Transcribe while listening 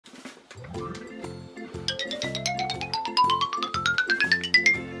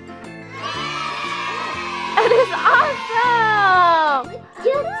That is awesome!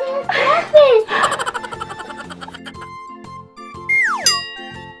 You just happened.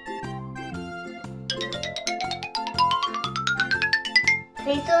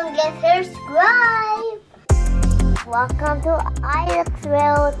 Please don't get subscribe. Welcome to Isaac's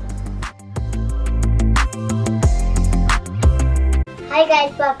World. Hi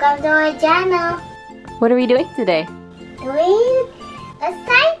guys, welcome to my channel. What are we doing today? Doing a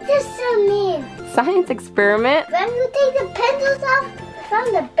science experiment. Science experiment? When you take the pencils off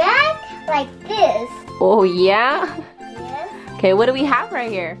from the bag like this. Oh yeah? Yes. Okay, what do we have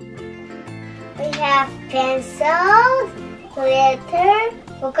right here? We have pencils, glitter.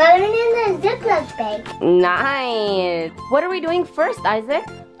 We're coloring in the Ziploc bag. Nice. What are we doing first, Isaac?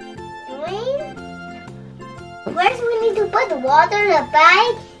 First, we need to put water in the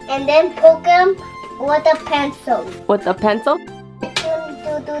bag and then poke them with a pencil. With a pencil? We need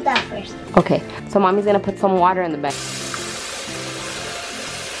to do that first. Okay, so mommy's gonna put some water in the bag.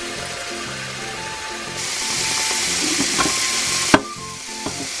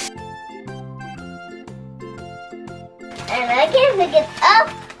 And I can pick it up.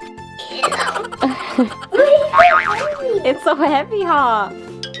 It's so heavy, huh?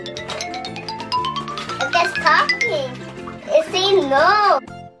 It's just talking. It's saying no.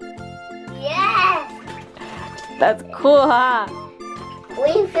 Yes. That's cool, huh?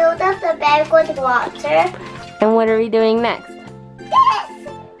 We filled up the bag with water. And what are we doing next? Yes.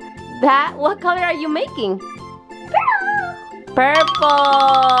 That? What color are you making? Purple.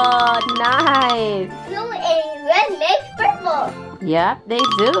 Purple! Nice! Blue and red makes purple. Yep, they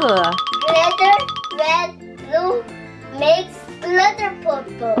do. Glitter, red, blue makes glitter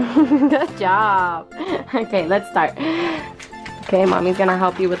purple. Good job. Okay, let's start. Okay, mommy's gonna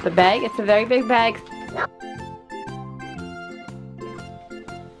help you with the bag. It's a very big bag.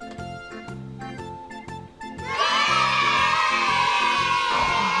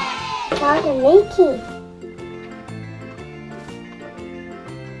 How to make it?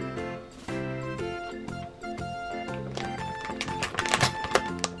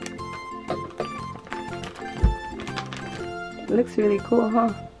 It looks really cool,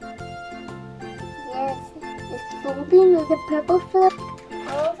 huh? Yes, it's folding with a purple flip.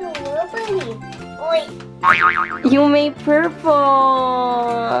 Oh, the lovely. Wait. You made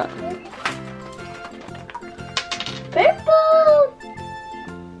purple! Purple!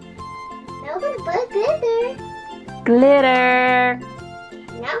 Now we're gonna put glitter. Glitter!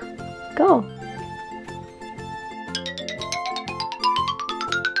 Now, Go!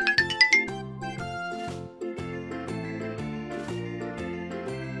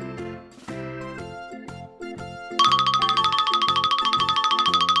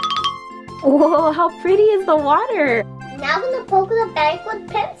 Whoa, how pretty is the water? now I'm gonna poke the bag with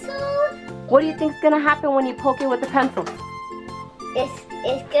pencil. What do you think's gonna happen when you poke it with the pencil? It's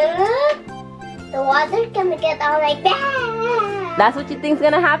gonna, the water's gonna get out like that. That's what you think's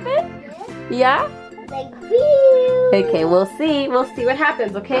gonna happen? Yes. Yeah? Like whew. Okay, we'll see. We'll see what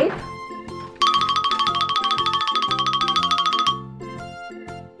happens, okay?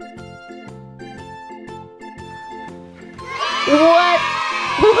 What?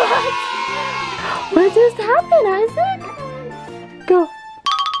 What? What just happened, Isaac? Go.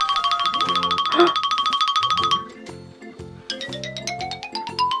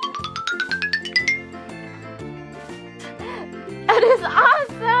 That is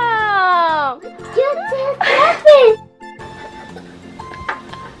awesome! You just happened.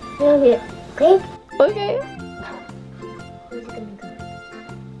 Okay. Okay. Where's it gonna go?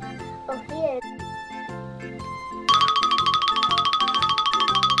 Oh, here.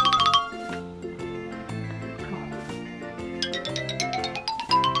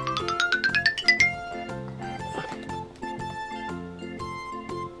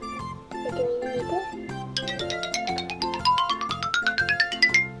 Do we need it?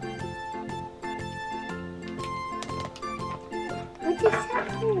 What just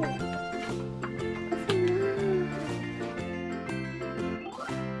happened?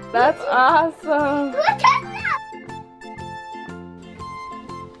 That's awesome. Look at that!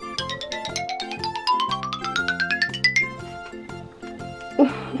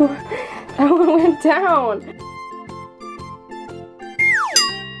 That one went down.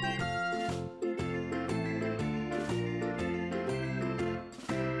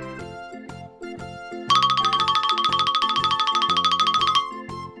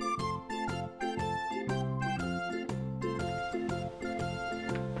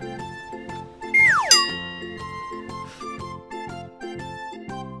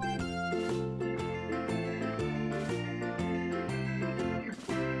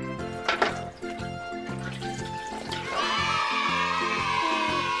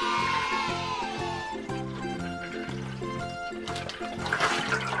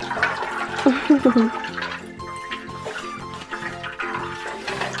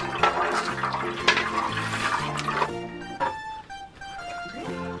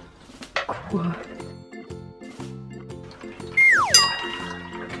 Cool.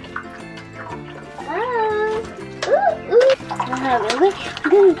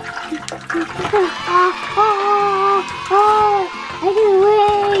 I can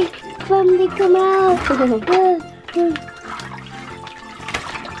wait for them to come out.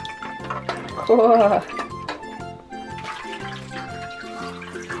 Cool.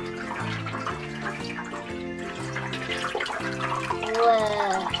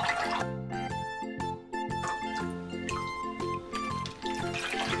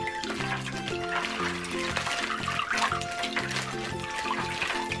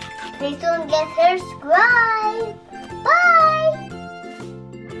 Please don't get subscribed. Bye.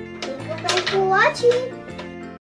 Thank you guys for watching.